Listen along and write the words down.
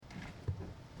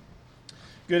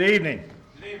Good evening.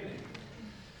 Good evening.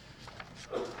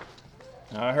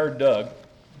 I heard Doug,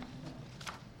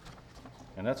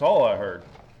 and that's all I heard.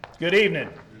 Good evening.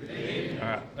 Good evening. All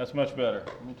right, that's much better.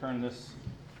 Let me turn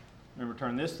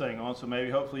this thing on, so maybe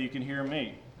hopefully you can hear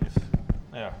me.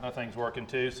 Yeah, that thing's working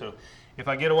too, so if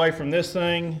I get away from this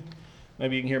thing,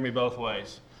 maybe you can hear me both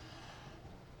ways.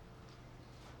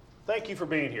 Thank you for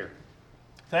being here.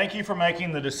 Thank you for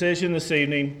making the decision this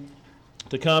evening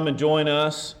to come and join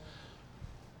us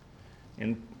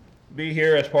and be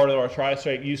here as part of our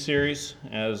Tri-State Youth Series,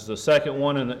 as the second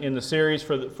one in the series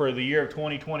for the year of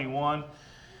 2021.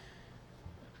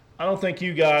 I don't think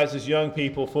you guys as young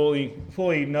people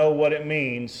fully know what it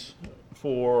means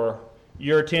for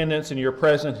your attendance and your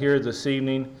presence here this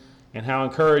evening, and how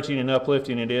encouraging and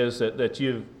uplifting it is that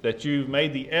you've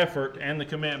made the effort and the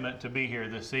commitment to be here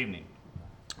this evening.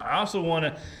 I also want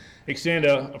to extend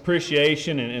an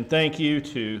appreciation and thank you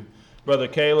to Brother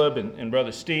Caleb and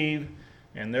Brother Steve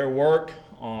and their work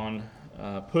on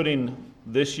putting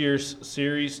this year's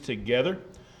series together.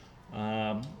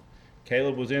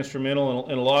 Caleb was instrumental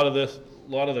in a lot of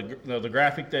the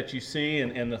graphic that you see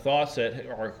and the thoughts that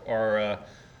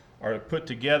are put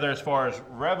together as far as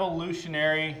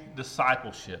revolutionary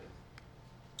discipleship.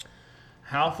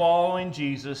 How following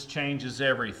Jesus changes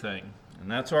everything.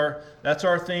 And that's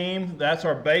our theme. That's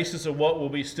our basis of what we'll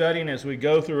be studying as we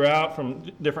go throughout from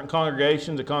different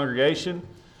congregation to congregation.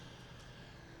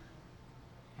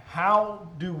 How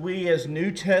do we as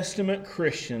New Testament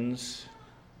Christians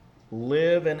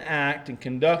live and act and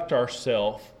conduct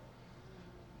ourselves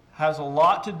has a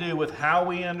lot to do with how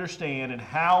we understand and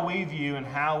how we view and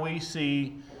how we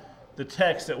see the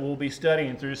text that we'll be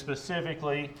studying through,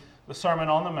 specifically the Sermon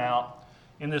on the Mount,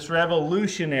 in this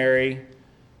revolutionary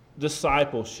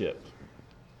discipleship.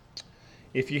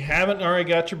 If you haven't already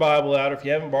got your Bible out, or if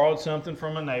you haven't borrowed something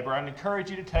from a neighbor, I'd encourage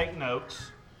you to take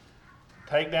notes.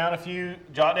 Jot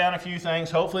down a few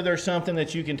things. Hopefully there's something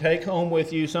that you can take home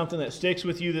with you, something that sticks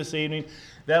with you this evening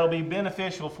that'll be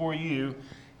beneficial for you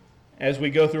as we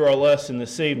go through our lesson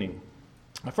this evening.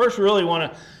 I first really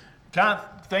want to kind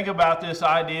of think about this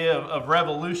idea of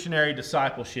revolutionary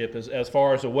discipleship as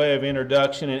far as a way of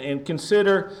introduction, and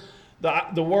consider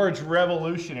the words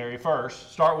revolutionary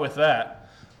first. Start with that.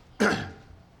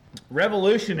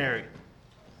 Revolutionary.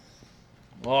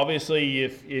 Well, obviously,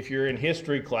 if you're in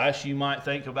history class, you might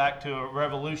think back to a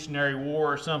Revolutionary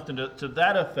War or something to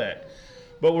that effect.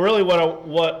 But really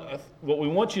what we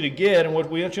want you to get and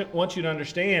what we want you to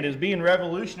understand is being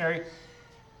revolutionary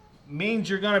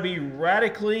means you're going to be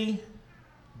radically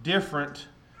different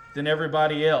than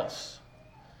everybody else.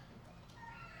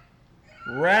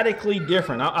 Radically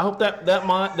different. I hope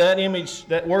that image,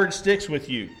 that word sticks with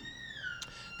you.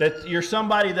 That you're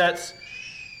somebody that's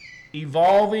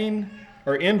evolving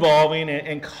or involving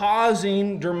and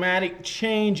causing dramatic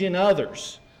change in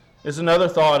others is another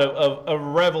thought of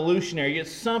revolutionary.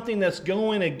 It's something that's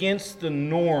going against the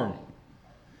norm.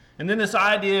 And then this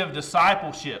idea of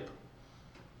discipleship.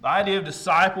 The idea of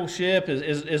discipleship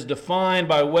is defined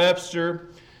by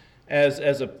Webster as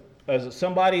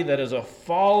somebody that is a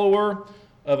follower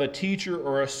of a teacher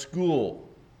or a school.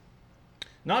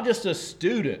 Not just a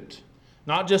student,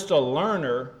 not just a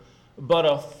learner, but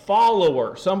a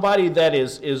follower, somebody that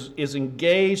is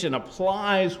engaged and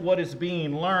applies what is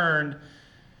being learned,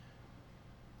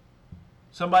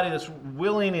 somebody that's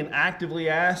willing and actively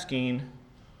asking,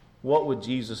 what would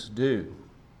Jesus do?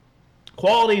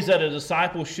 Qualities that a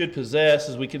disciple should possess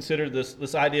as we consider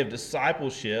this idea of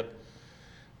discipleship: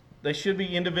 they should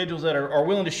be individuals that are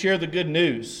willing to share the good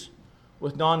news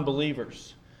with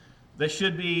non-believers. They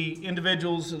should be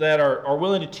individuals that are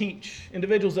willing to teach,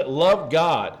 individuals that love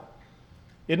God,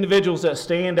 individuals that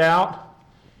stand out,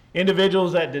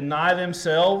 individuals that deny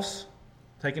themselves,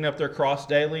 taking up their cross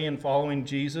daily and following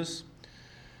Jesus,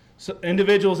 so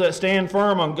individuals that stand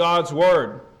firm on God's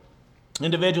Word,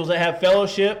 individuals that have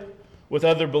fellowship with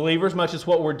other believers, much as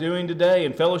what we're doing today,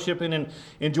 and fellowshipping and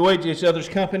enjoying each other's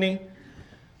company,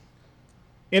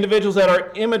 individuals that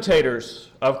are imitators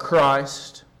of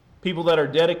Christ, people that are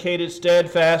dedicated,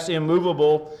 steadfast,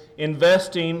 immovable,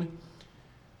 investing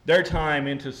their time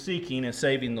into seeking and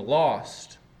saving the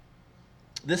lost.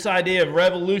 This idea of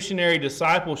revolutionary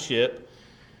discipleship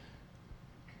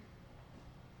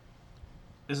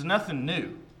is nothing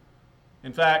new.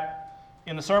 In fact,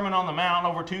 in the Sermon on the Mount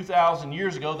over 2,000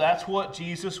 years ago, that's what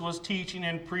Jesus was teaching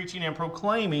and preaching and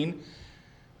proclaiming: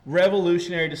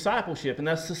 revolutionary discipleship. And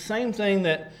that's the same thing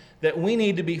that we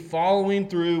need to be following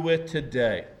through with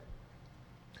today.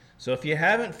 So if you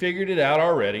haven't figured it out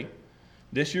already,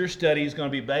 this year's study is going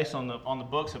to be based on the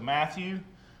books of Matthew,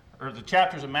 or the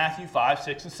chapters of Matthew 5,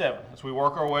 6, and 7 as we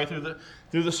work our way through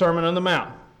the Sermon on the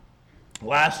Mount.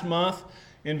 Last month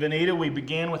in Veneta, we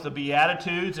began with the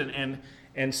Beatitudes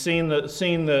and seeing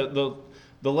the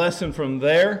lesson from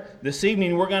there. This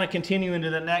evening, we're going to continue into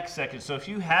the next section. So if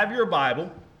you have your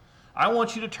Bible, I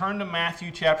want you to turn to Matthew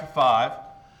chapter 5,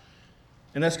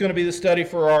 and that's going to be the study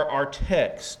for our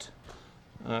text,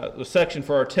 the section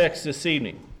for our text this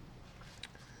evening.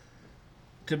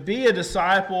 To be a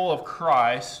disciple of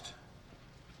Christ,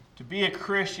 to be a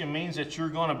Christian means that you're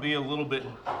going to live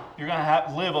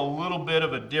a little bit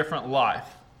of a different life.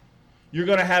 You're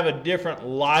going to have a different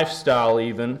lifestyle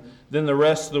even than the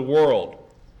rest of the world.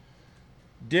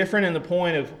 Different in the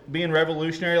point of being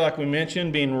revolutionary, like we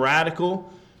mentioned, being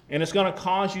radical, and it's going to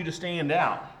cause you to stand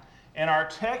out. And our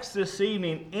text this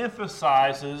evening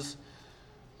emphasizes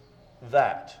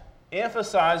that.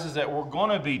 Emphasizes that we're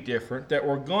going to be different, that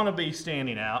we're going to be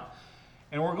standing out,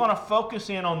 and we're going to focus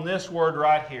in on this word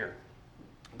right here.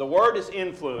 The word is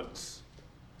influence.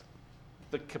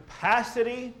 The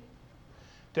capacity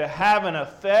to have an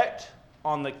effect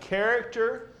on the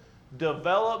character,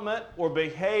 development, or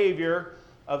behavior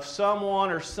of someone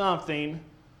or something,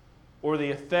 or the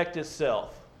effect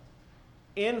itself.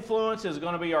 Influence is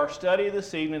going to be our study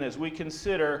this evening as we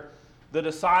consider the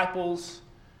disciples'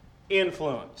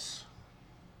 influence.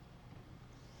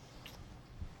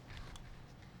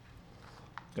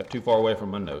 Got too far away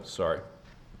from my notes, sorry.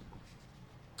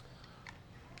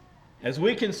 As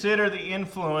we consider the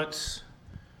influence,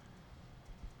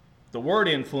 the word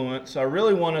influence, I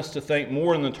really want us to think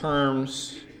more in the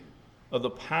terms of the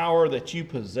power that you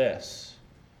possess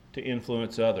to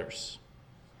influence others.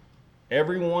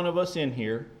 Every one of us in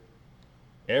here,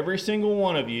 every single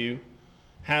one of you,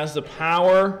 has the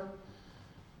power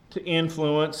to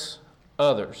influence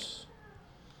others.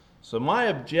 So my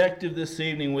objective this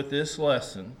evening with this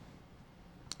lesson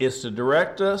is to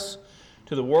direct us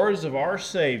to the words of our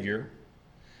Savior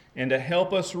and to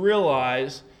help us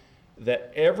realize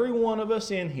that every one of us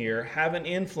in here have an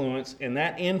influence, and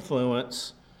that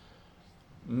influence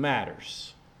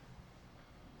matters.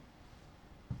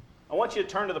 I want you to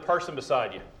turn to the person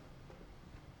beside you.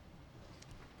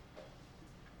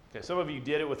 Okay, some of you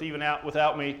did it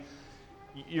without me.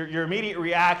 Your immediate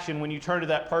reaction when you turn to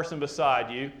that person beside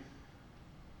you,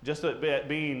 just at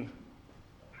being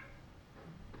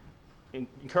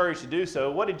encouraged to do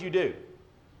so, what did you do?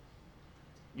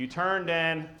 You turned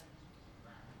and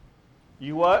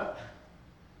you what?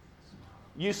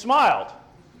 You smiled.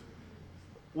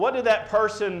 What did that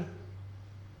person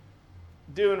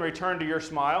do in return to your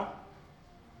smile?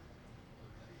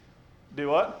 Do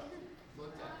what?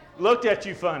 Looked at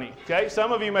you funny. Okay,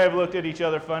 some of you may have looked at each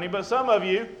other funny, but some of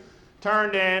you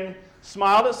turned and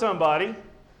smiled at somebody.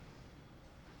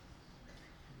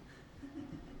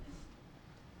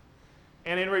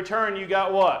 And in return, you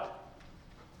got what?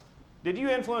 Did you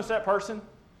influence that person?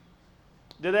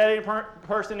 Did that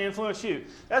person influence you?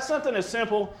 That's something as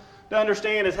simple to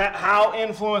understand as how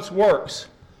influence works.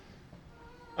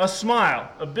 A smile,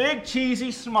 a big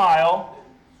cheesy smile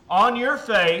on your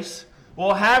face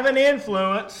will have an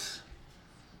influence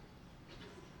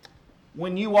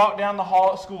when you walk down the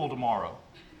hall at school tomorrow.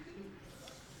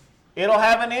 It'll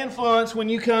have an influence when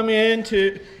you come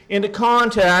into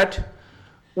contact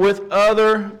with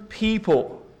other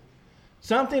people.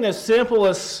 Something as simple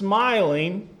as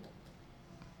smiling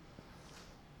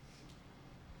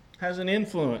has an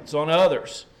influence on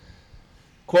others.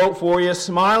 Quote for you,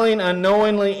 smiling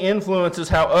unknowingly influences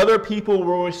how other people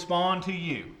will respond to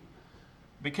you.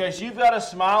 Because you've got a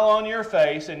smile on your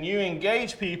face and you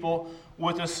engage people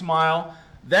with a smile,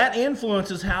 that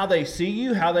influences how they see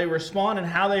you, how they respond, and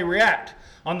how they react.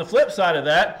 On the flip side of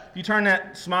that, if you turn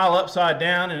that smile upside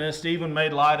down, and as Stephen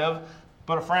made light of,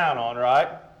 put a frown on, right?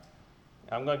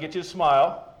 I'm going to get you to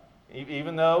smile,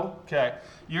 even though, okay,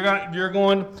 you're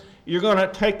going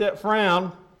to take that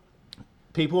frown.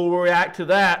 People will react to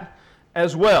that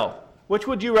as well. Which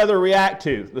would you rather react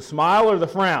to, the smile or the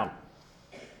frown?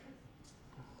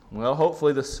 Well,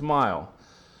 hopefully the smile.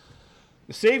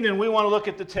 This evening we want to look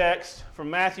at the text from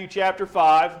Matthew chapter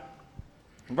 5,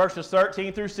 verses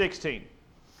 13 through 16.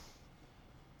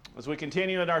 As we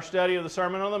continue in our study of the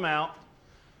Sermon on the Mount,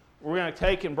 we're going to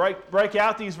take and break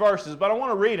out these verses, but I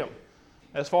want to read them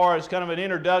as far as kind of an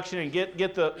introduction and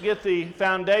get the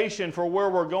foundation for where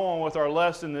we're going with our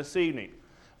lesson this evening.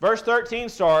 Verse 13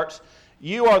 starts,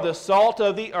 "You are the salt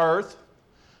of the earth,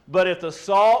 but if the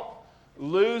salt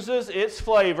loses its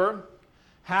flavor,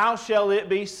 how shall it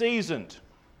be seasoned?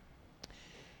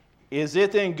 Is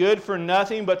it then good for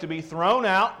nothing but to be thrown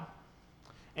out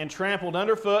and trampled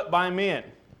underfoot by men?"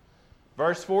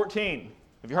 Verse 14,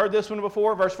 Have you heard this one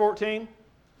before? Verse 14.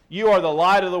 You are the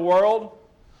light of the world.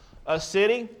 A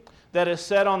city that is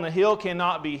set on the hill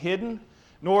cannot be hidden,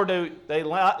 nor do they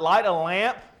light a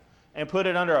lamp and put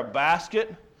it under a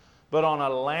basket, but on a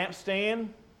lampstand,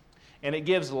 and it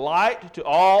gives light to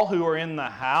all who are in the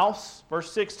house.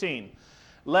 Verse 16.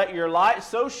 Let your light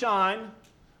so shine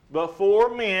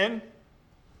before men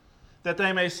that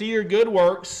they may see your good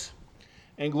works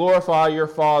and glorify your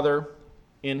Father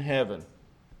in heaven.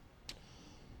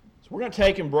 So we're going to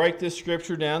take and break this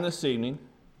scripture down this evening,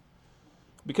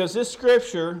 because this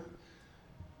scripture,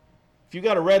 if you've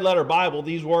got a red letter Bible,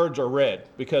 these words are red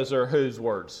because they're whose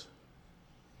words?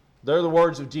 They're the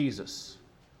words of Jesus.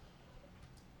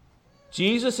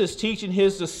 Jesus is teaching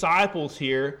his disciples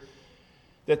here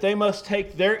that they must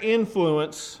take their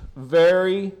influence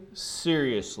very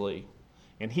seriously.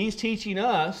 And he's teaching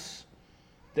us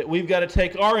that we've got to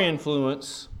take our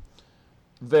influence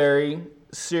very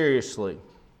seriously.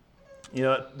 You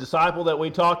know, a disciple that we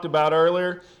talked about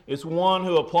earlier is one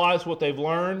who applies what they've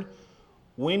learned.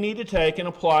 We need to take and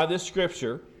apply this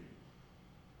scripture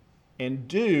and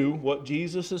do what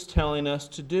Jesus is telling us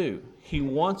to do. He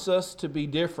wants us to be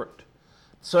different.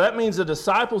 So that means the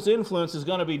disciple's influence is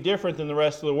going to be different than the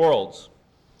rest of the world's.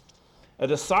 A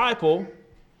disciple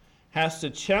has to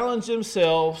challenge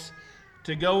themselves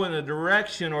to go in the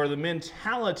direction or the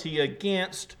mentality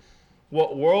against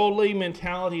what worldly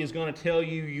mentality is going to tell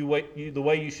you the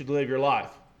way you should live your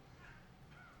life.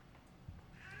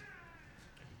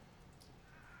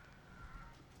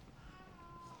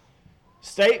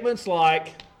 Statements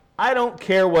like, I don't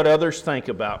care what others think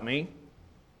about me.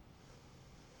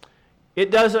 It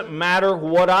doesn't matter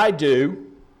what I do.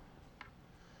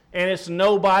 And it's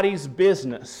nobody's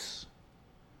business,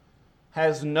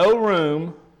 has no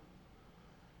room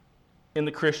in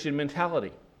the Christian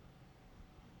mentality.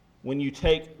 When you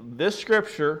take this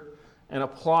scripture and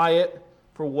apply it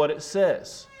for what it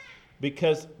says.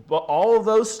 Because all of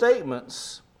those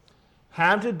statements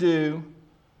have to do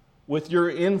with your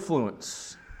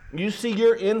influence. You see,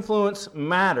 your influence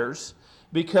matters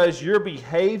because your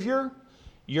behavior,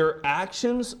 your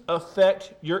actions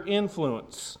affect your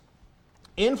influence.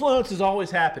 Influence is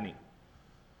always happening.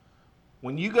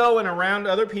 When you go and around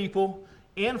other people,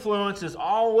 influence is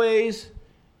always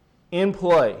in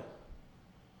play.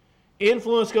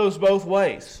 Influence goes both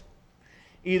ways.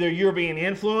 Either you're being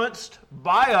influenced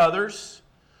by others,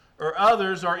 or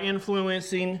others are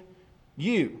influencing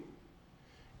you.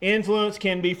 Influence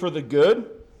can be for the good,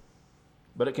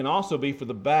 but it can also be for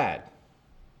the bad.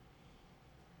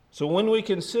 So when we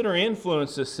consider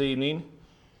influence this evening,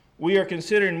 we are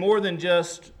considering more than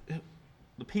just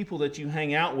the people that you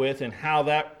hang out with and how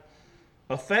that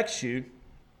affects you.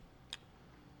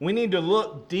 We need to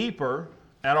look deeper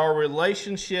at our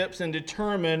relationships and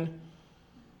determine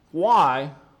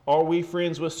why are we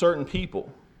friends with certain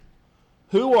people.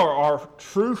 Who are our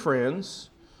true friends?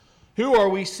 Who are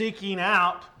we seeking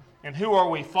out? And who are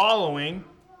we following?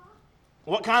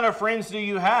 What kind of friends do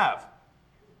you have?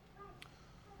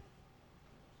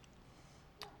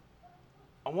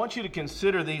 I want you to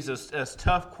consider these as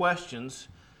tough questions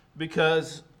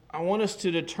because I want us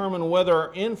to determine whether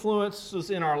our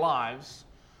influences in our lives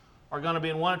are going to be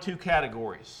in one of two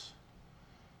categories.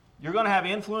 You're going to have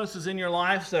influences in your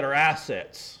lives that are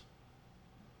assets,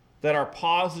 that are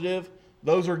positive.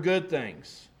 Those are good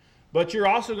things. But you're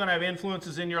also going to have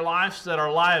influences in your lives that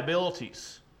are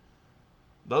liabilities.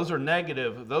 Those are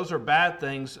negative. Those are bad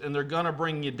things, and they're going to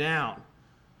bring you down.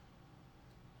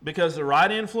 Because the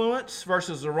right influence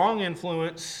versus the wrong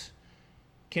influence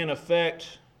can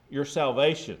affect your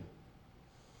salvation.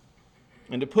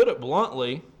 And to put it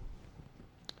bluntly,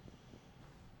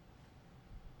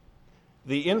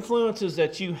 the influences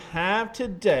that you have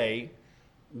today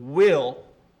will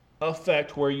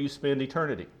affect where you spend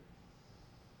eternity.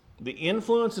 The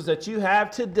influences that you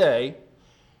have today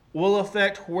will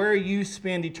affect where you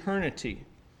spend eternity.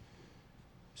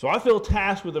 So I feel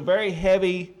tasked with a very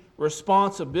heavy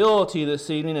responsibility this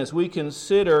evening as we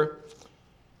consider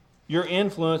your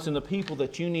influence in the people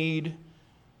that you need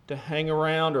to hang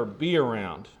around or be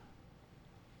around.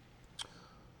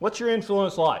 What's your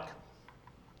influence like?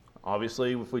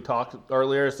 Obviously, if we talked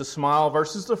earlier, it's the smile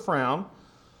versus the frown.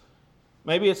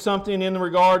 Maybe it's something in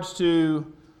regards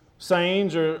to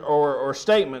sayings or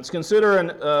statements. Consider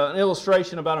an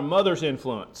illustration about a mother's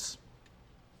influence.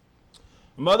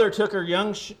 A mother took her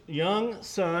young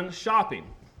son shopping.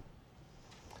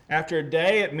 After a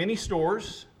day at many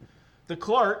stores, the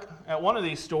clerk at one of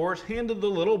these stores handed the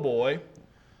little boy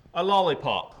a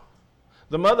lollipop.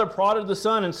 The mother prodded the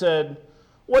son and said,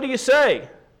 "What do you say?"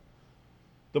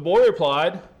 The boy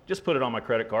replied, "Just put it on my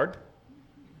credit card."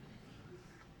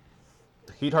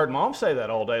 He'd heard Mom say that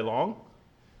all day long.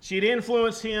 She'd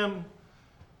influenced him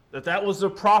that was the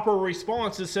proper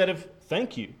response instead of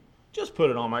thank you. Just put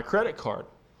it on my credit card.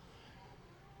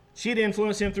 She'd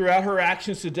influenced him throughout her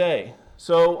actions today.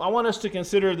 So I want us to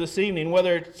consider this evening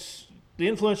whether it's the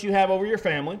influence you have over your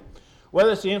family,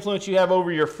 whether it's the influence you have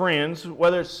over your friends,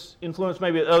 whether it's influence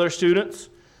maybe at other students,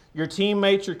 your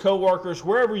teammates, your coworkers,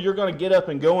 wherever you're going to get up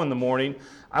and go in the morning.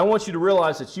 I want you to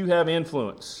realize that you have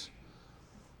influence.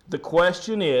 The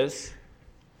question is,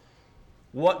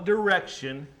 what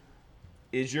direction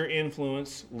is your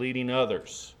influence leading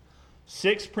others?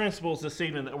 6 principles this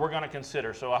evening that we're going to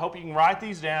consider. So I hope you can write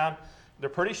these down. They're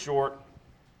pretty short.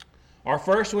 Our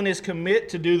first one is commit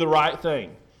to do the right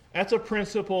thing. That's a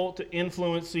principle to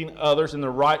influencing others in the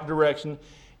right direction,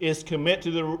 is commit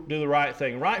to do the right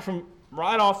thing.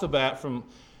 Right off the bat from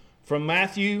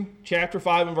Matthew chapter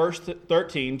 5 and verse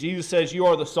 13, Jesus says, you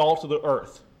are the salt of the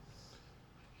earth.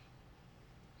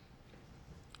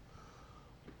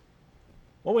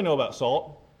 What do we know about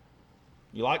salt?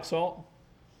 You like salt?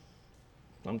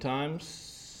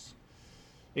 Sometimes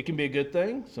it can be a good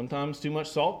thing. Sometimes too much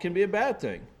salt can be a bad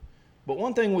thing. But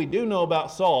one thing we do know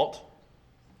about salt,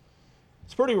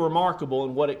 it's pretty remarkable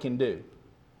in what it can do.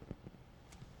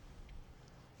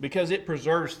 Because it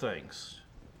preserves things.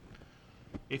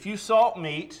 If you salt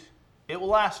meat, it will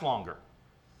last longer.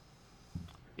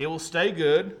 It will stay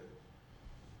good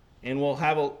and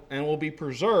will be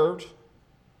preserved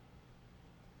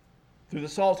through the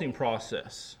salting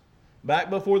process. Back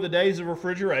before the days of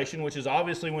refrigeration, which is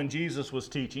obviously when Jesus was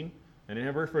teaching, they didn't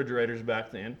have refrigerators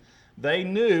back then, they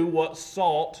knew what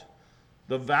salt,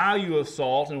 the value of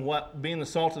salt, and what being the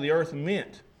salt of the earth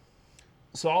meant.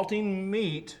 Salting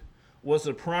meat was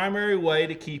the primary way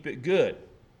to keep it good.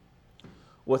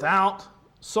 Without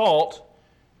salt,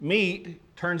 meat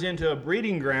turns into a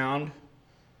breeding ground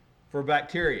for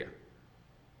bacteria.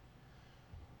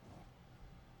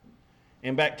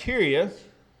 And bacteria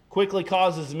quickly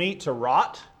causes meat to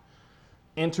rot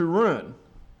and to ruin.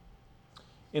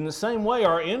 In the same way,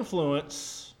 our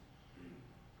influence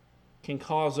can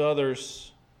cause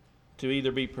others to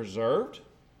either be preserved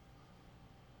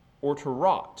or to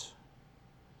rot.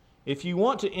 If you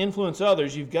want to influence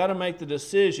others, you've got to make the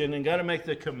decision and got to make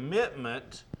the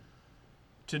commitment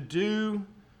to do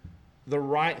the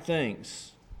right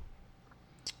things.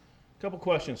 A couple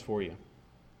questions for you.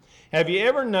 Have you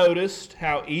ever noticed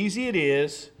how easy it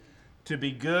is to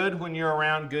be good when you're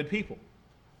around good people?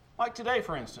 Like today,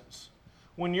 for instance.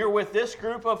 When you're with this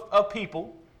group of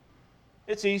people,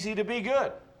 it's easy to be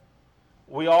good.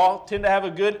 We all tend to have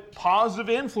a good positive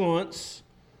influence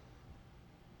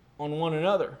on one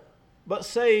another. But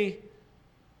say,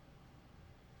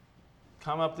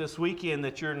 come up this weekend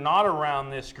that you're not around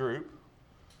this group,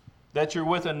 that you're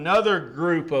with another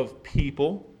group of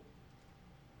people,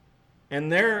 and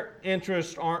their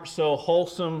interests aren't so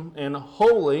wholesome and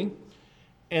holy,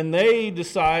 and they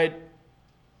decide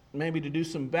maybe to do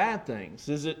some bad things.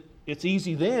 It's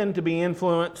easy then to be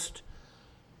influenced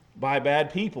by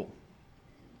bad people.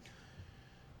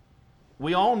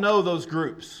 We all know those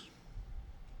groups.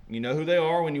 You know who they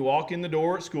are when you walk in the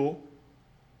door at school.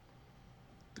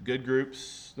 The good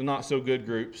groups, the not so good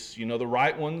groups. You know the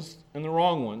right ones and the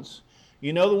wrong ones.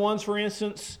 You know the ones, for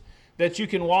instance, that you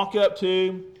can walk up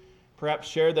to, perhaps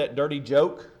share that dirty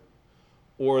joke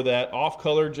or that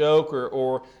off-color joke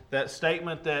or that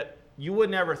statement that you would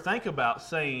never think about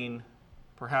saying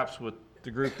perhaps with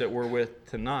the group that we're with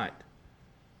tonight.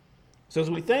 So as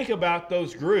we think about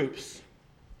those groups,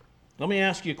 let me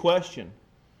ask you a question.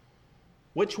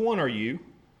 Which one are you?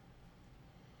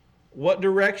 What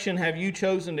direction have you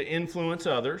chosen to influence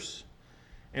others?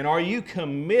 And are you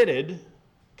committed,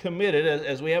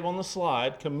 as we have on the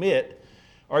slide,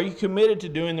 are you committed to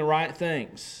doing the right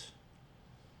things?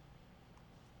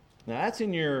 Now that's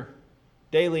in your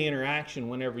daily interaction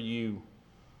whenever you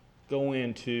go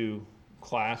into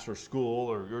class or school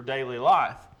or your daily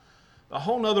life. A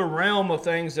whole other realm of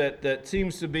things that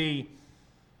seems to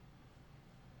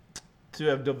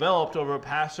have developed over the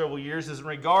past several years is in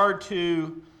regard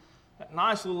to that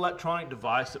nice little electronic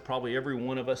device that probably every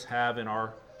one of us have in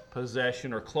our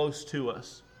possession or close to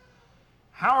us.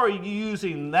 How are you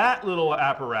using that little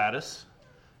apparatus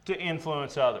to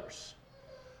influence others?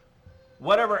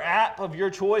 Whatever app of your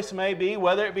choice may be,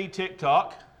 whether it be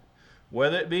TikTok,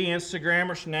 whether it be Instagram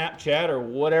or Snapchat or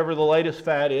whatever the latest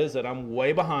fad is that I'm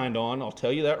way behind on, I'll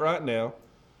tell you that right now.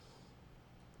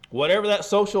 Whatever that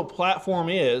social platform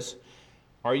is,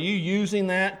 are you using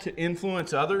that to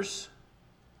influence others?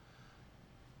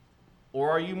 Or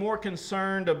are you more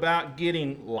concerned about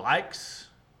getting likes,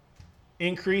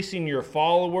 increasing your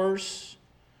followers,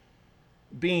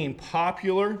 being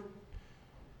popular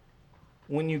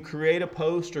when you create a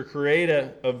post or create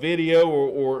a video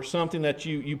or something that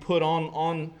you put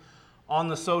on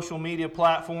the social media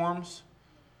platforms.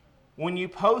 When you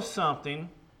post something,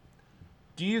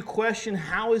 do you question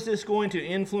how is this going to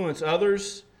influence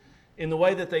others in the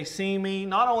way that they see me?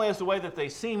 Not only as the way that they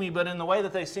see me, but in the way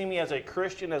that they see me as a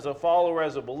Christian, as a follower,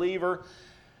 as a believer,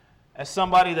 as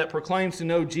somebody that proclaims to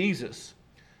know Jesus.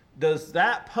 Does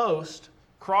that post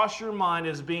cross your mind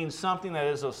as being something that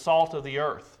is a salt of the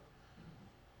earth?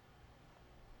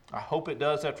 I hope it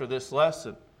does after this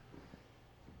lesson.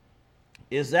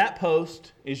 Is that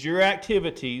post, is your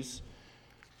activities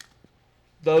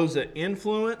those that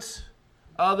influence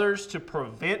others to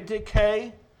prevent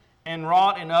decay and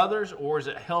rot in others, or is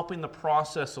it helping the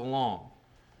process along?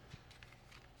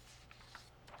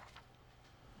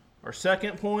 Our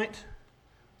second point,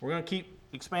 we're going to keep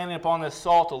expanding upon this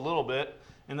salt a little bit,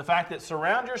 and the fact that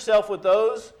surround yourself with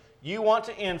those you want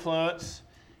to influence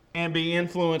and be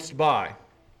influenced by.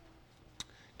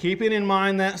 Keeping in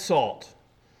mind that salt,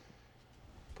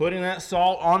 putting that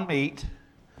salt on meat,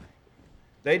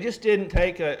 they just didn't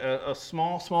take a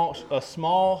small, there's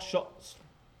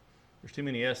too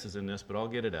many S's in this, but I'll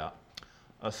get it out.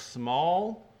 A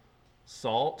small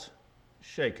salt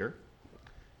shaker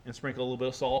and sprinkle a little bit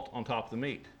of salt on top of the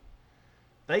meat.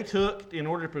 They took, in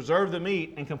order to preserve the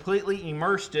meat, and completely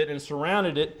immersed it and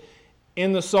surrounded it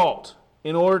in the salt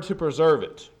in order to preserve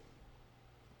it.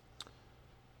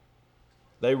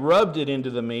 They rubbed it into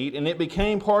the meat, and it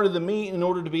became part of the meat in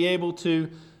order to be able to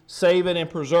save it and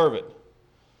preserve it.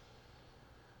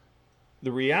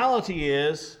 The reality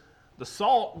is, the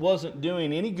salt wasn't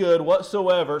doing any good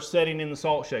whatsoever sitting in the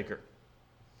salt shaker.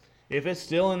 If it's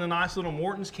still in the nice little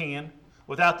Morton's can,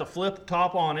 without the flip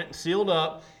top on it and sealed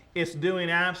up, it's doing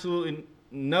absolutely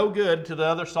no good to the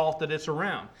other salt that it's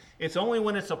around. It's only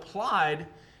when it's applied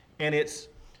and it's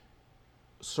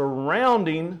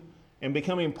surrounding and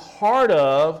becoming part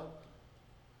of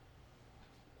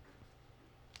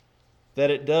that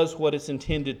it does what it's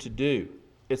intended to do.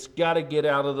 It's got to get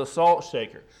out of the salt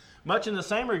shaker. Much in the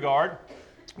same regard,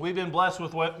 we've been blessed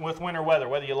with winter weather,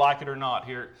 whether you like it or not,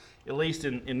 here, at least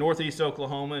in northeast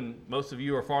Oklahoma, and most of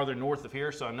you are farther north of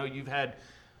here, so I know you've had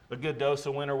a good dose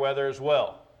of winter weather as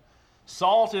well.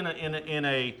 Salt in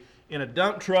a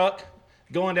dump truck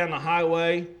going down the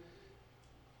highway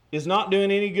is not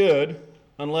doing any good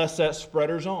unless that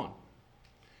spreader's on.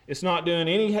 It's not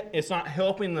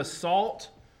helping the salt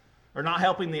or not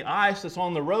helping the ice that's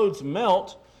on the roads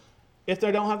melt if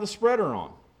they don't have the spreader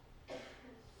on.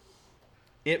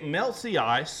 It melts the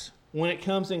ice when it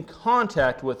comes in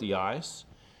contact with the ice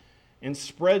and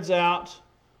spreads out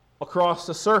across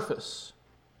the surface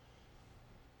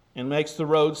and makes the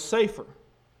roads safer.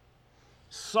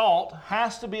 Salt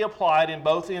has to be applied in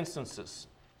both instances.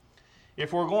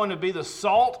 If we're going to be the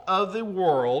salt of the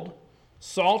world,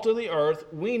 salt of the earth,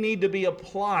 we need to be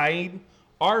applying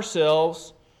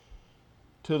ourselves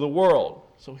to the world.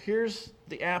 So here's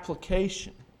the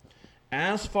application.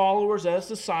 As followers, as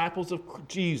disciples of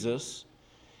Jesus,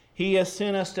 He has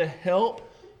sent us to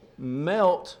help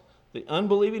melt the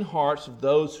unbelieving hearts of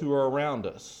those who are around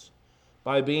us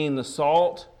by being the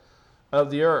salt of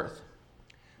the earth.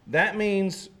 That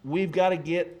means we've got to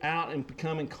get out and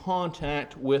become in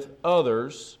contact with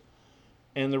others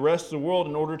and the rest of the world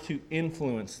in order to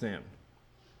influence them.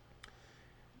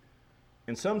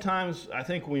 And sometimes I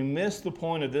think we miss the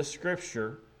point of this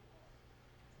scripture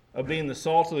of being the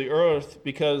salt of the earth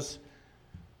because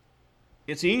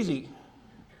it's easy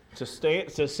to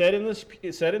sit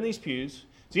in these pews.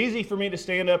 It's easy for me to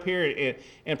stand up here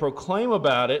and proclaim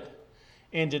about it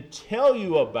and to tell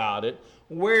you about it.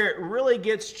 Where it really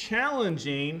gets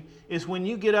challenging is when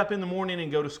you get up in the morning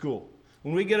and go to school.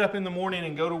 When we get up in the morning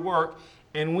and go to work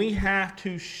and we have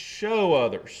to show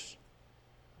others.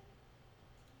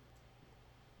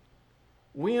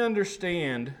 We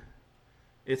understand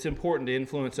it's important to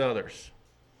influence others.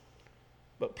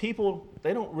 But people,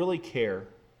 they don't really care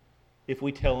if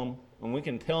we tell them, and we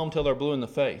can tell them till they're blue in the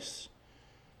face.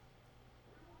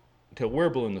 Until we're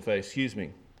blue in the face, excuse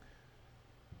me.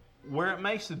 Where it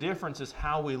makes the difference is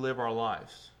how we live our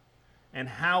lives and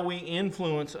how we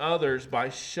influence others by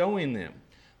showing them.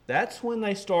 That's when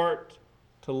they start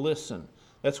to listen.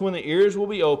 That's when the ears will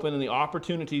be open and the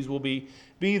opportunities will be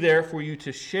there for you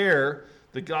to share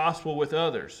the gospel with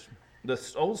others. The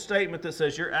old statement that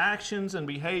says your actions and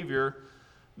behavior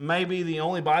may be the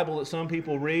only Bible that some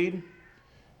people read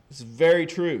is very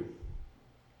true.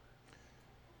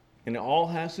 And it all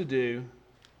has to do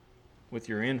with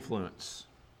your influence.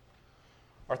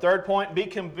 Our third point, be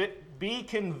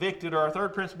convicted, or our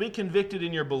third principle, be convicted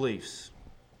in your beliefs.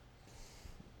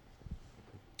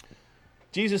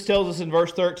 Jesus tells us in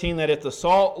verse 13 that if the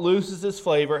salt loses its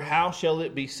flavor, how shall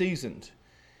it be seasoned?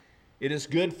 It is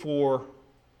good for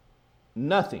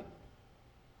nothing.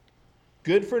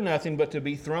 Good for nothing but to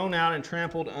be thrown out and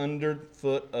trampled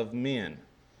underfoot of men.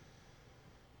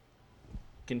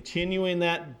 Continuing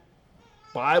that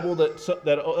Bible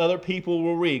that other people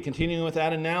will read, continuing with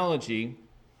that analogy,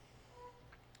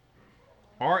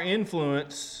 our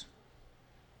influence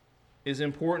is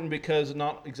important because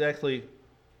not exactly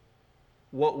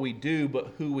what we do,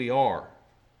 but who we are.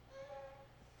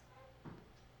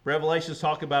 Revelations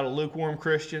talk about a lukewarm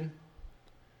Christian,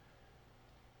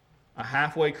 a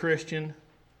halfway Christian,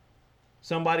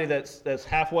 somebody that's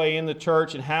halfway in the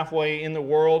church and halfway in the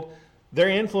world. Their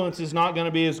influence is not going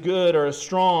to be as good or as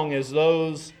strong as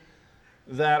those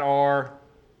that are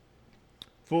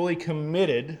fully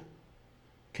committed,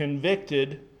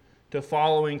 convicted to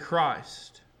following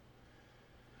Christ.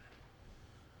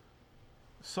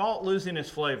 Salt losing its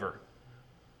flavor.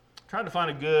 Tried to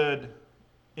find a good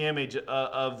image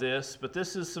of this, but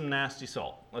this is some nasty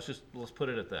salt. Let's put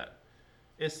it at that.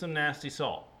 It's some nasty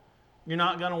salt. You're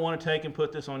not going to want to take and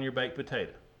put this on your baked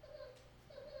potato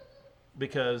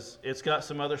because it's got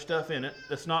some other stuff in it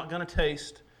that's not going to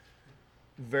taste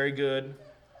very good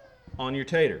on your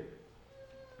tater.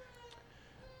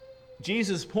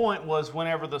 Jesus' point was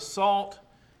whenever the salt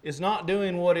is not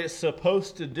doing what it's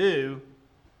supposed to do,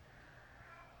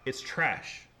 it's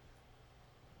trash.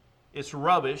 It's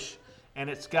rubbish, and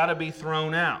it's got to be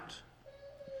thrown out.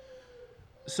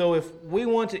 So if we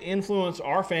want to influence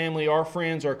our family, our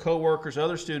friends, our coworkers,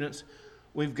 other students,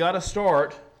 we've got to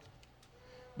start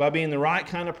by being the right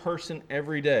kind of person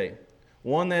every day.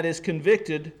 One that is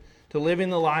convicted to living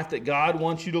the life that God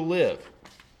wants you to live.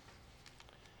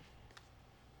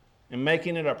 And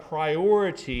making it a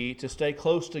priority to stay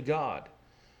close to God.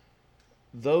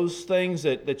 Those things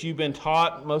that you've been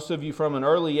taught, most of you from an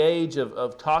early age,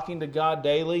 of talking to God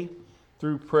daily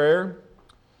through prayer.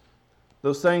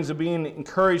 Those things of being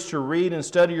encouraged to read and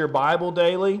study your Bible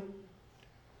daily.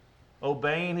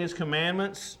 Obeying His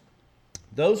commandments.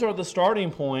 Those are the starting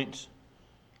points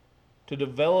to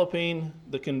developing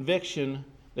the conviction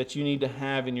that you need to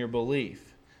have in your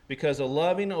belief. Because a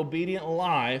loving, obedient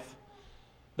life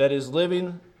that is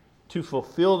living to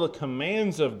fulfill the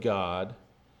commands of God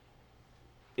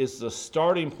is the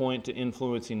starting point to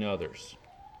influencing others.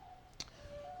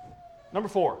 Number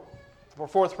 4, our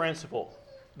fourth principle,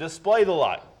 display the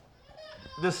light.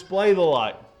 Display the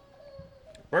light.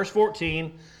 Verse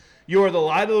 14, you are the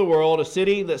light of the world, a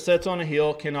city that sits on a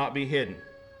hill cannot be hidden.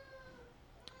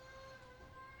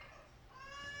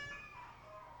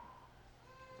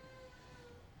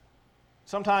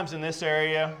 Sometimes in this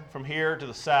area, from here to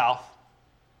the south,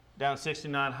 down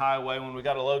 69 Highway, when we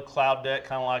got a low cloud deck,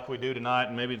 kind of like we do tonight,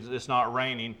 and maybe it's not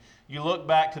raining, you look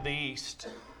back to the east,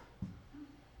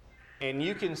 and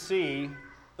you can see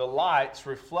the lights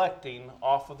reflecting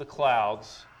off of the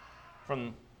clouds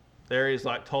from areas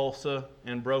like Tulsa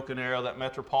and Broken Arrow, that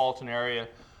metropolitan area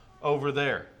over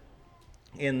there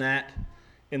in that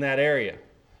area.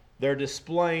 They're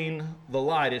displaying the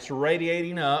light. It's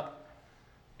radiating up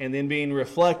and then being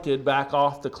reflected back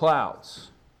off the clouds.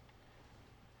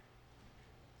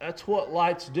 That's what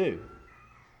lights do,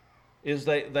 is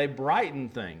they brighten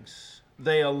things.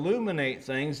 They illuminate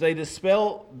things. They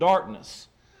dispel darkness.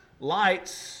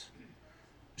 Lights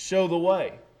show the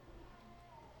way.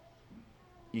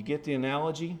 You get the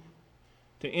analogy?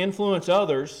 To influence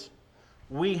others,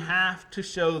 we have to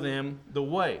show them the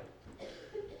way.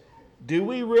 Do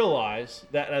we realize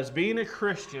that as being a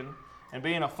Christian and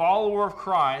being a follower of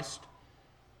Christ,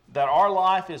 that our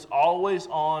life is always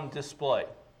on display?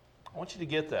 I want you to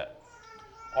get that.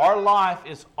 Our life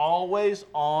is always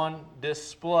on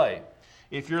display.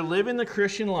 If you're living the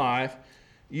Christian life,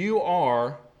 you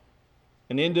are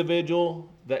an individual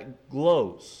that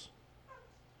glows,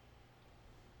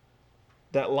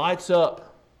 that lights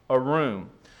up a room,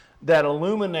 that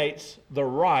illuminates the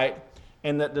right,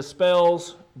 and that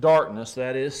dispels darkness,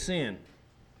 that is sin.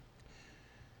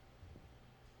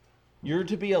 You're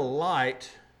to be a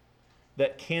light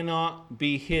that cannot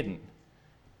be hidden.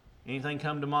 Anything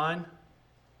come to mind?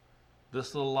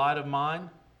 This little light of mine,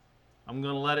 I'm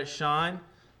going to let it shine,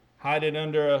 hide it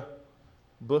under a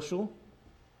bushel.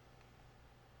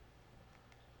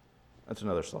 That's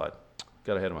another slide.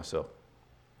 Got ahead of myself.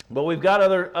 But we've got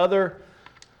other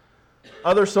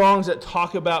songs that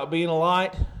talk about being a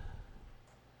light.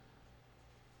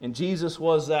 And Jesus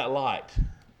was that light.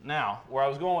 Now, where I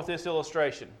was going with this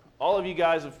illustration, all of you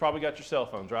guys have probably got your cell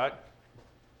phones, right?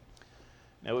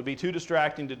 Now, it would be too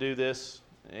distracting to do this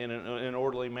in an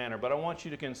orderly manner, but I want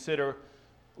you to consider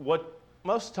what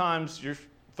most times your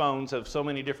phones have so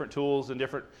many different tools and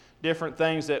different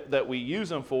things that we use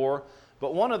them for.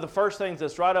 But one of the first things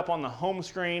that's right up on the home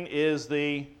screen is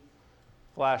the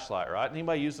flashlight, right?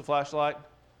 Anybody use the flashlight?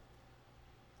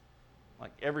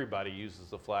 Like everybody uses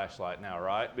the flashlight now,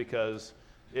 right? Because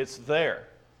it's there.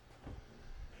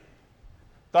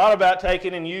 Thought about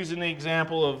taking and using the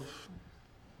example of,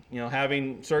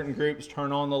 having certain groups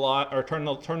turn on the light or turn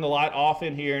the light off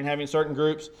in here, and having certain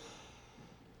groups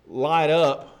light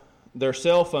up their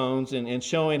cell phones and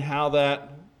showing how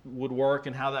that would work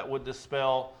and how that would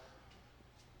dispel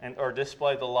or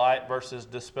display the light versus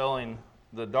dispelling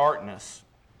the darkness.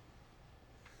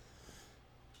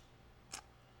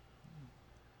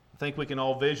 I think we can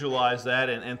all visualize that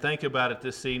and think about it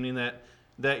this evening,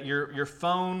 that your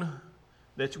phone,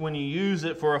 that when you use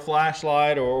it for a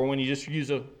flashlight or when you just use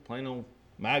a plain old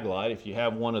mag light, if you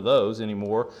have one of those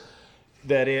anymore,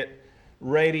 that it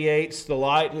radiates the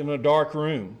light in a dark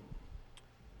room.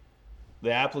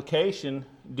 The application,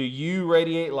 do you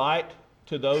radiate light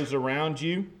to those around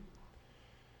you?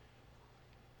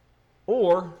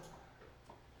 Or,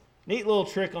 neat little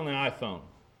trick on the iPhone.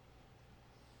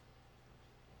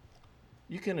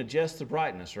 You can adjust the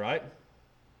brightness, right?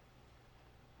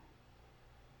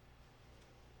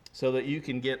 So that you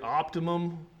can get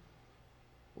optimum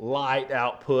light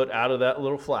output out of that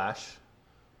little flash.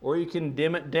 Or you can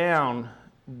dim it down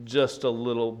just a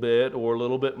little bit or a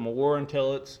little bit more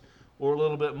or a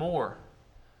little bit more.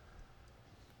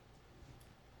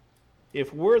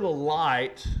 If we're the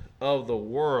light of the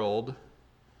world,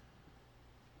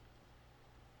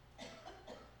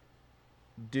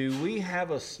 do we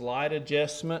have a slight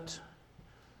adjustment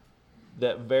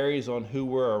that varies on who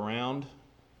we're around?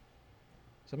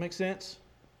 Does that make sense?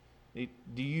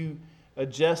 Do you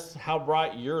adjust how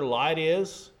bright your light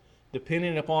is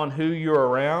depending upon who you're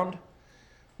around?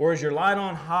 Or is your light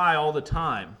on high all the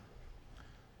time?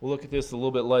 We'll look at this a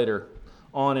little bit later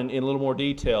on in a little more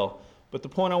detail. But the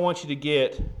point I want you to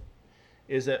get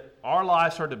is that our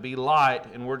lives are to be light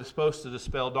and we're supposed to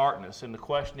dispel darkness. And the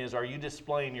question is, are you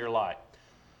displaying your light?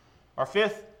 Our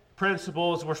fifth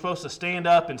principle is we're supposed to stand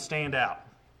up and stand out.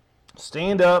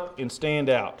 Stand up and stand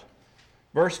out.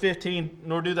 Verse 15,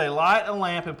 nor do they light a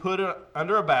lamp and put it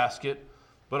under a basket,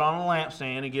 but on a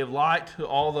lampstand, and give light to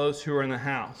all those who are in the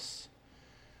house.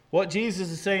 What Jesus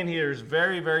is saying here is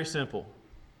very, very simple.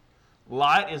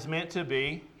 Light is meant to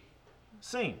be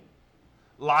seen.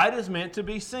 Light is meant to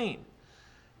be seen.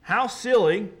 How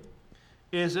silly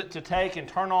is it to take and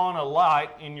turn on a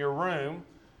light in your room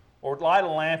or light a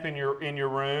lamp in your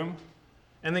room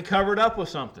and then cover it up with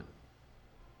something?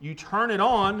 You turn it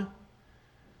on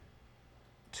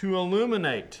to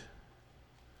illuminate.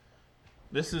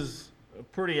 This is a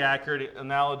pretty accurate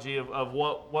analogy of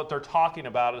what they're talking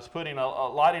about, is putting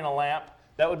lighting a lamp.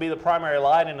 That would be the primary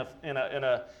light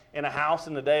in a house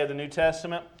in the day of the New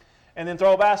Testament, and then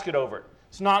throw a basket over it.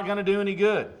 It's not going to do any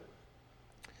good.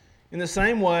 In the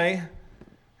same way,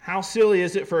 how silly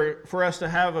is it for us to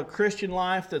have a Christian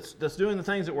life that's doing the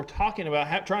things that we're talking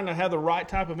about, trying to have the right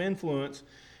type of influence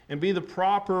and be the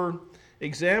proper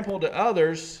example to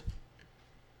others,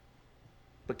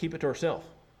 but keep it to ourselves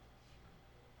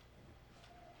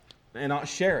and not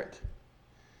share it.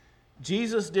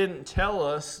 Jesus didn't tell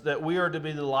us that we are to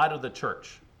be the light of the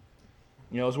church.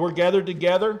 As we're gathered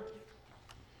together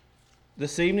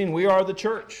this evening, we are the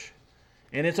church.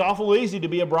 And it's awful easy to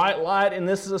be a bright light in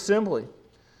this assembly.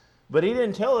 But he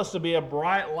didn't tell us to be a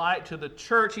bright light to the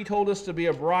church. He told us to be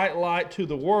a bright light to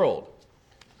the world.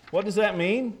 What does that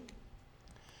mean?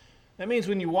 That means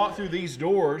when you walk through these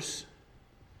doors,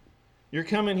 you're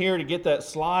coming here to get that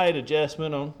slide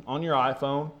adjustment on your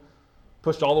iPhone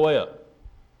pushed all the way up.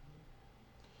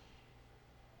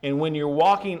 And when you're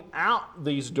walking out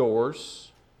these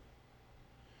doors,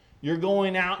 you're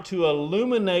going out to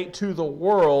illuminate to the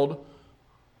world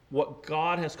what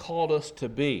God has called us to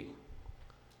be.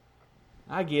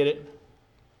 I get it.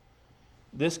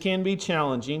 This can be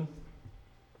challenging.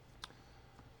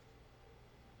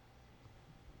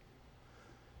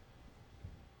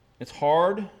 It's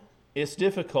hard. It's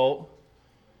difficult.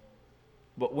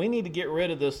 But we need to get rid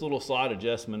of this little slide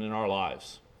adjustment in our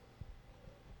lives.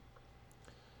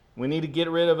 We need to get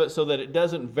rid of it so that it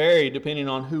doesn't vary depending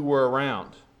on who we're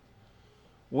around.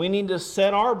 We need to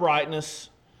set our brightness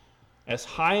as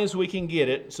high as we can get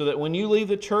it so that when you leave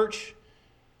the church,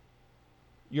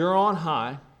 you're on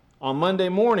high. On Monday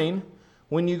morning,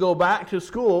 when you go back to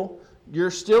school,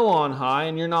 you're still on high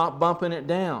and you're not bumping it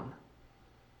down.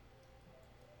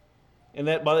 And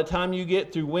that by the time you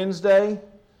get through Wednesday,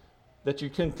 that you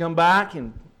can come back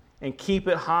and keep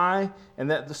it high,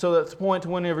 and so that's the point to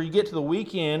whenever you get to the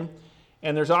weekend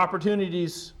and there's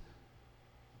opportunities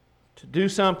to do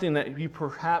something that you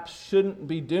perhaps shouldn't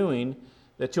be doing,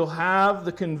 that you'll have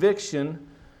the conviction,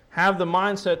 have the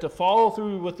mindset to follow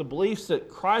through with the beliefs that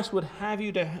Christ would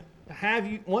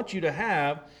want you to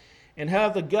have, and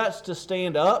have the guts to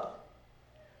stand up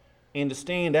and to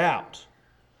stand out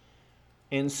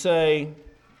and say,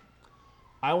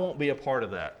 I won't be a part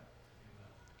of that.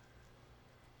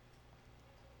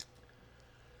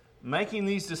 Making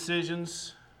these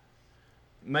decisions,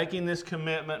 making this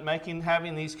commitment,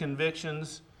 having these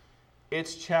convictions,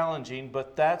 it's challenging,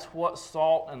 but that's what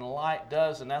salt and light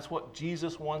does, and that's what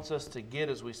Jesus wants us to get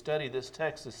as we study this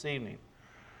text this evening.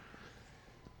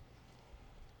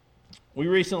 We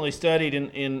recently studied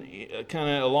in kind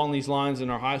of along these lines in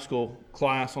our high school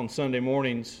class on Sunday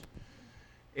mornings,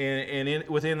 and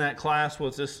within that class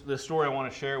was this story I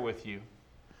want to share with you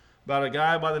about a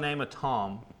guy by the name of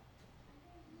Tom.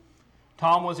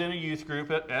 Tom was in a youth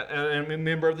group, a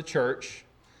member of the church,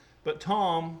 but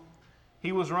Tom,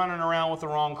 he was running around with the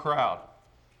wrong crowd.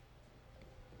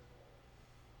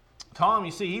 Tom,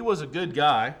 you see, he was a good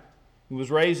guy. He was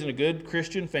raised in a good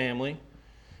Christian family,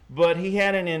 but he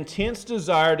had an intense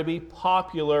desire to be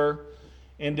popular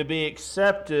and to be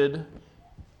accepted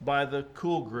by the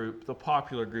cool group, the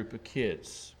popular group of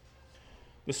kids.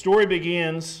 The story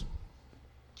begins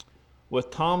with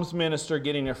Tom's minister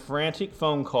getting a frantic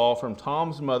phone call from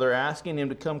Tom's mother asking him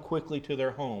to come quickly to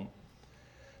their home.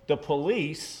 The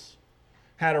police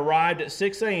had arrived at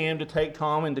 6 a.m. to take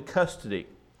Tom into custody.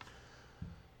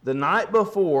 The night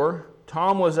before,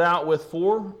 Tom was out with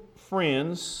 4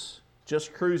 friends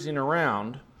just cruising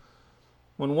around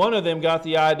when one of them got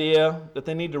the idea that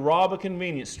they need to rob a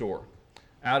convenience store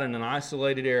out in an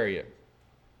isolated area.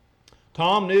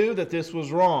 Tom knew that this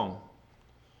was wrong,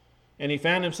 and he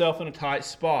found himself in a tight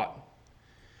spot.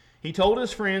 He told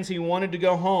his friends he wanted to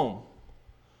go home.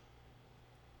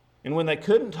 And when they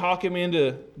couldn't talk him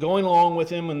into going along with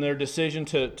him in their decision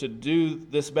to do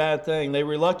this bad thing, they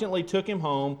reluctantly took him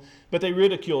home, but they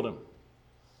ridiculed him.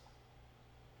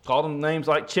 Called him names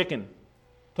like chicken.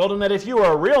 Told him that if you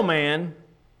were a real man,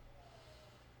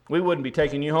 we wouldn't be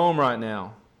taking you home right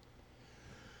now.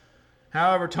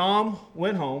 However, Tom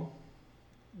went home,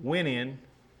 went in,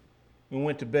 and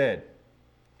went to bed,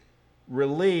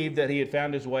 relieved that he had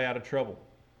found his way out of trouble.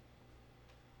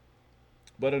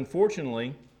 But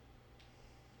unfortunately,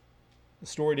 the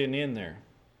story didn't end there.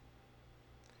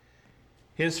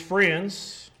 His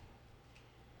friends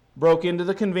broke into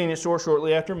the convenience store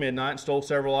shortly after midnight and stole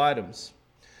several items.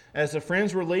 As the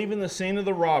friends were leaving the scene of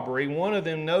the robbery, one of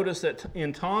them noticed that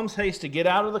in Tom's haste to get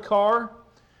out of the car,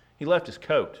 he left his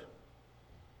coat.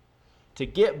 To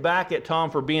get back at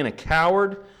Tom for being a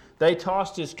coward, they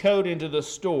tossed his coat into the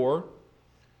store.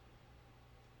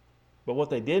 But what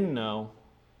they didn't know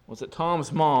was that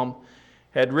Tom's mom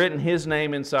had written his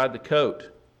name inside the coat.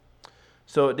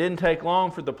 So it didn't take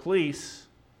long for the police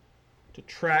to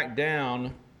track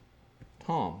down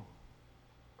Tom.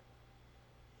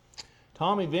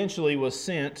 Tom eventually was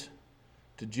sent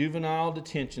to juvenile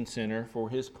detention center for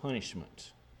his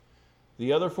punishment.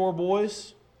 The other 4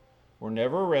 boys were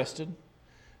never arrested.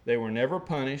 They were never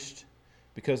punished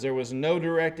because there was no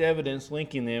direct evidence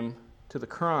linking them to the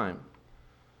crime.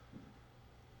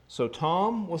 So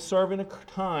Tom was serving a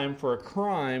time for a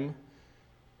crime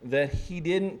that he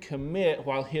didn't commit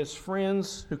while his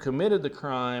friends who committed the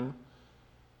crime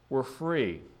were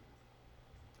free.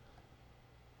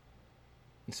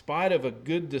 In spite of a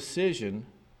good decision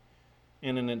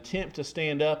and an attempt to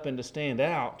stand up and to stand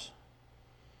out,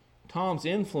 Tom's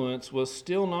influence was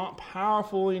still not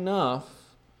powerful enough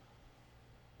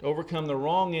to overcome the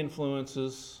wrong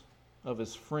influences of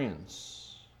his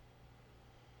friends.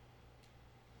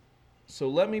 So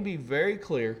let me be very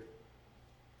clear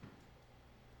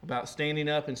about standing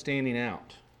up and standing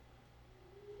out.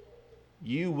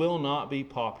 You will not be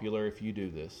popular if you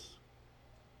do this.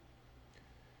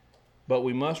 But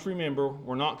we must remember,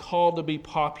 we're not called to be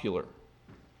popular.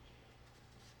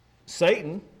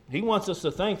 Satan, he wants us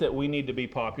to think that we need to be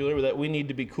popular, that we need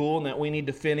to be cool, and that we need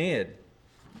to fit in.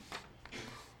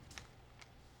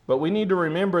 But we need to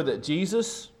remember that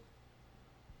Jesus,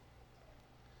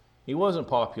 he wasn't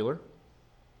popular.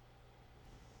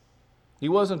 He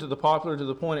wasn't popular to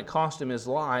the point it cost him his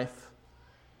life,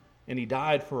 and he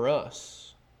died for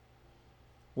us.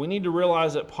 We need to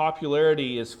realize that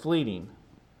popularity is fleeting,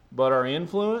 but our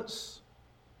influence,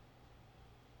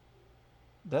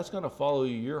 that's going to follow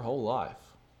you your whole life.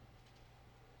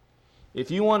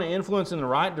 If you want to influence in the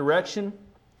right direction,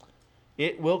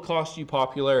 it will cost you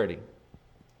popularity.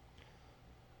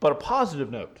 But a positive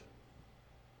note,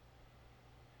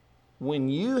 when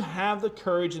you have the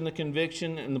courage and the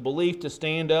conviction and the belief to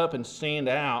stand up and stand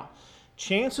out,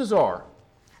 chances are,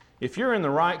 if you're in the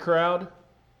right crowd,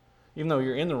 even though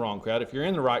you're in the wrong crowd, if you're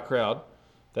in the right crowd,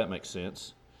 that makes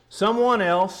sense, someone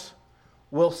else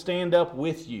will stand up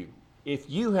with you. If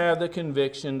you have the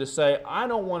conviction to say, I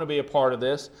don't want to be a part of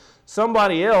this,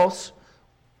 somebody else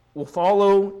will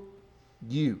follow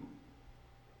you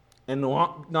and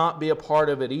not be a part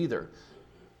of it either.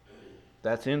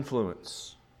 That's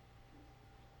influence.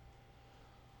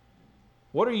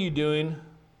 What are you doing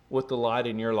with the light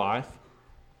in your life?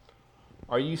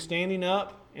 Are you standing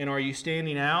up and are you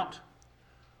standing out?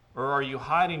 Or are you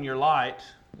hiding your light,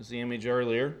 as the image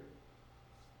earlier?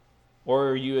 Or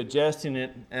are you adjusting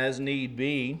it as need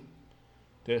be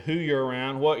to who you're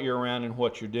around, what you're around, and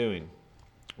what you're doing?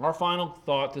 Our final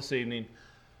thought this evening,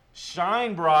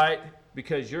 shine bright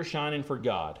because you're shining for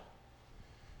God.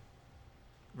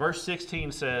 Verse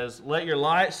 16 says, let your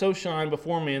light so shine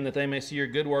before men that they may see your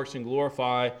good works and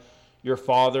glorify your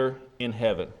Father in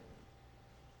heaven.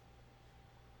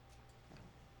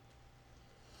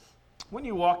 When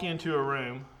you walk into a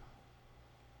room,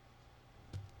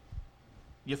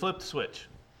 you flip the switch.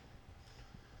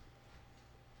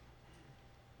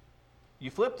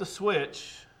 You flip the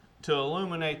switch to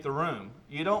illuminate the room.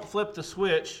 You don't flip the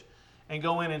switch and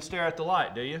go in and stare at the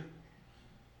light, do you?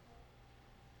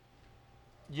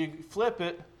 You flip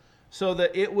it so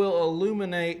that it will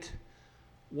illuminate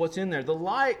what's in there. The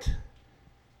light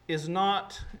is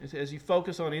not, as you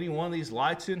focus on any one of these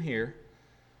lights in here,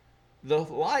 the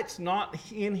light's not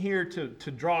in here to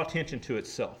draw attention to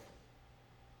itself.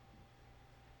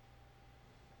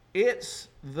 It's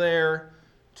there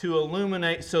to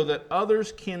illuminate so that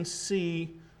others can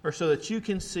see, or so that you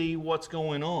can see what's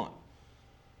going on.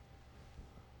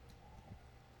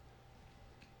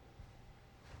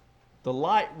 The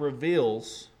light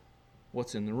reveals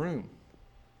what's in the room.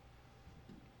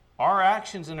 Our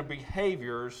actions and our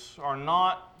behaviors are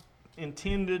not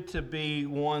intended to be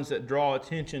ones that draw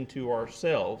attention to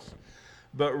ourselves,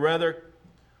 but rather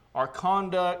our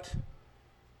conduct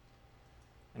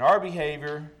and our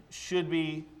behavior should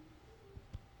be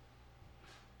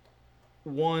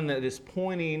one that is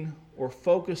pointing or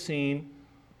focusing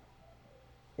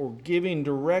or giving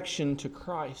direction to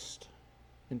Christ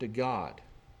and to God.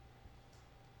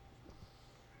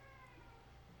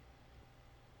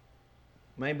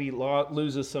 Maybe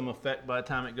loses some effect by the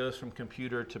time it goes from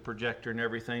computer to projector and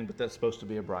everything, but that's supposed to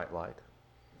be a bright light.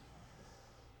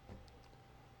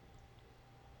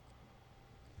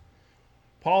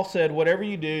 Paul said, whatever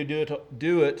you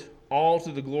do it all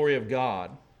to the glory of God.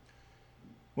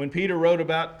 When Peter wrote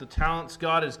about the talents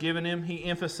God has given him, he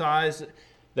emphasized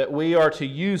that we are to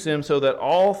use them so that in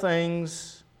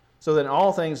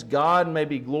all things God may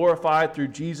be glorified through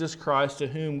Jesus Christ, to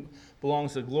whom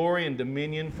belongs the glory and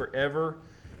dominion forever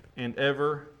and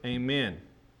ever. Amen.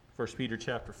 1 Peter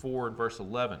chapter 4 and verse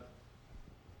 11.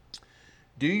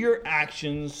 Do your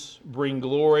actions bring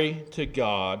glory to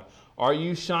God? Are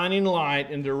you shining light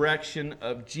in the direction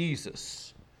of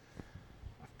Jesus?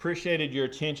 I've appreciated your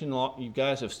attention. You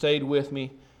guys have stayed with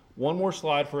me. One more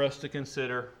slide for us to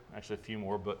consider. Actually, a few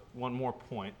more, but one more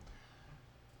point.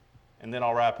 And then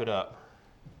I'll wrap it up.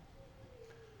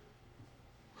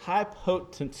 High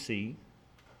potency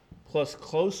plus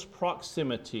close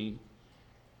proximity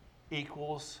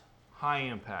equals high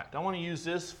impact. I want to use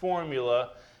this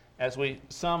formula as we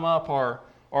sum up our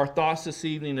thoughts this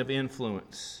evening of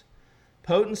influence.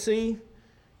 Potency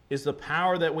is the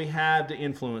power that we have to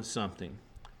influence something.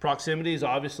 Proximity is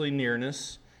obviously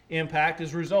nearness. Impact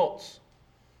is results.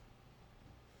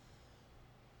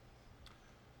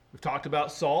 We've talked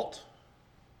about salt.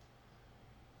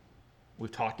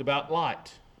 We've talked about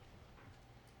light.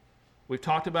 We've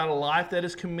talked about a life that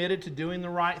is committed to doing the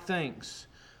right things,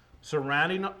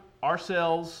 surrounding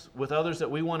ourselves with others that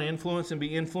we want to influence and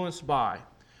be influenced by.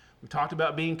 We've talked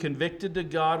about being convicted to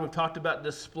God. We've talked about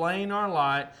displaying our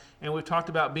light. And we've talked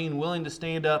about being willing to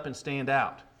stand up and stand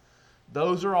out.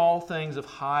 Those are all things of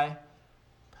high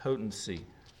potency.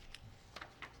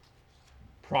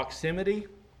 Proximity,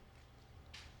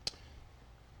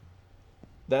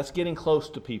 that's getting close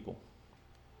to people.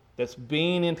 That's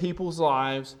being in people's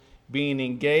lives, being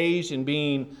engaged and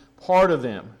being part of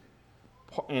them,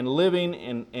 and living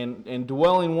and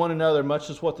dwelling one another,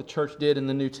 much as what the church did in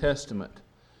the New Testament.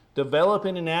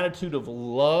 Developing an attitude of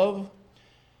love,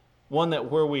 one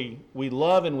that where we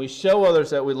love and we show others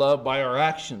that we love by our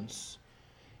actions.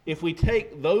 If we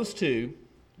take those two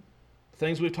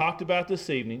things we've talked about this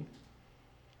evening,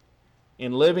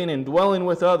 in living and dwelling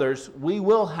with others, we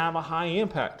will have a high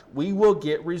impact. We will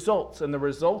get results. And the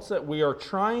results that we are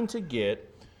trying to get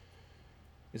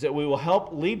is that we will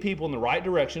help lead people in the right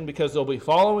direction because they'll be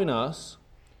following us.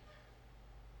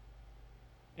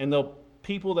 and the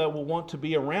people that will want to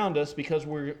be around us because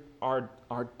we are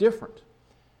different,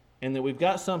 and that we've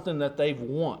got something that they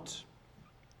want.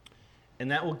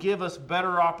 And that will give us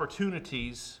better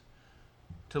opportunities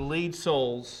to lead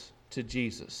souls to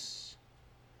Jesus.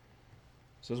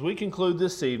 So as we conclude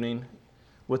this evening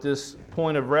with this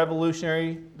point of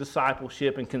revolutionary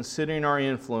discipleship and considering our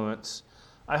influence,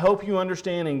 I hope you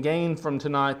understand and gain from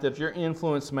tonight that your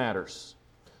influence matters.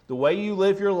 The way you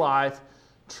live your life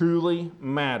truly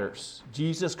matters.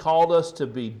 Jesus called us to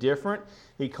be different.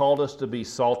 He called us to be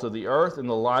salt of the earth and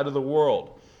the light of the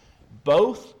world.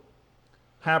 Both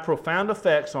have profound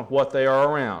effects on what they are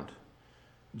around.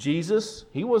 Jesus,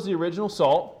 he was the original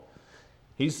salt.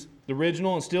 He's the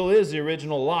original and still is the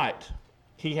original light.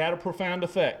 He had a profound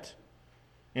effect.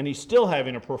 And he's still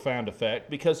having a profound effect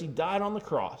because he died on the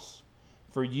cross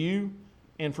for you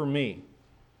and for me.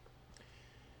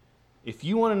 If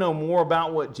you want to know more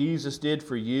about what Jesus did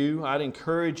for you, I'd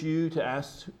encourage you to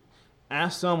ask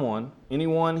someone,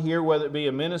 anyone here, whether it be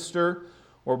a minister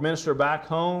or minister back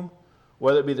home,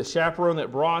 whether it be the chaperone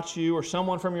that brought you or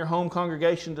someone from your home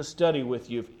congregation to study with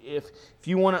you. If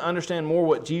you want to understand more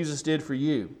what Jesus did for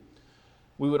you,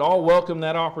 we would all welcome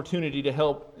that opportunity to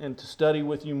help and to study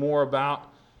with you more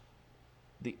about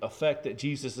the effect that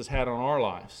Jesus has had on our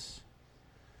lives.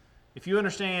 If you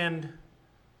understand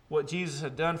what Jesus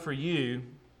had done for you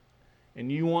and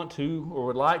you want to or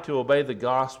would like to obey the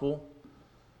gospel,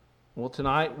 well,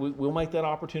 tonight we'll make that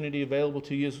opportunity available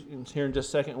to you here in just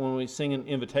a second when we sing an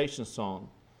invitation song.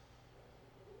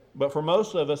 But for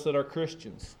most of us that are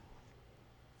Christians,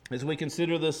 as we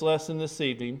consider this lesson this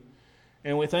evening,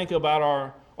 and we think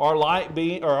about our life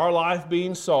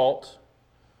being salt,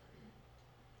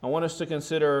 I want us to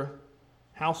consider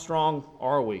how strong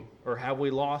are we, or have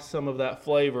we lost some of that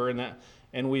flavor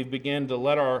and we've begun to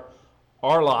let our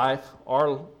life,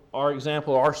 our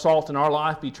example, our salt in our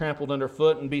life be trampled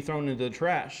underfoot and be thrown into the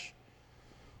trash.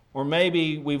 Or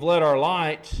maybe we've let our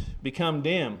light become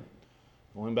dim.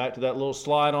 Going back to that little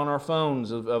slide on our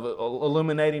phones of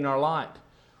illuminating our light.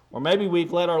 Or maybe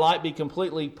we've let our light be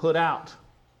completely put out.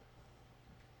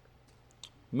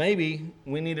 Maybe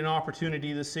we need an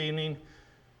opportunity this evening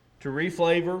to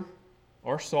reflavor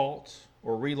our salt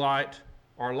or relight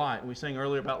our light. We sang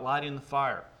earlier about lighting the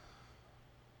fire.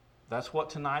 That's what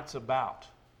tonight's about.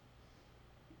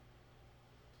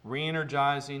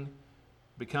 Re-energizing,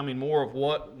 becoming more of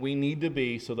what we need to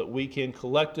be so that we can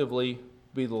collectively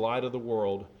be the light of the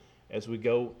world as we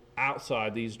go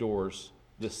outside these doors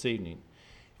this evening.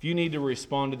 If you need to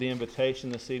respond to the invitation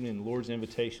this evening, the Lord's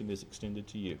invitation is extended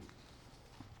to you.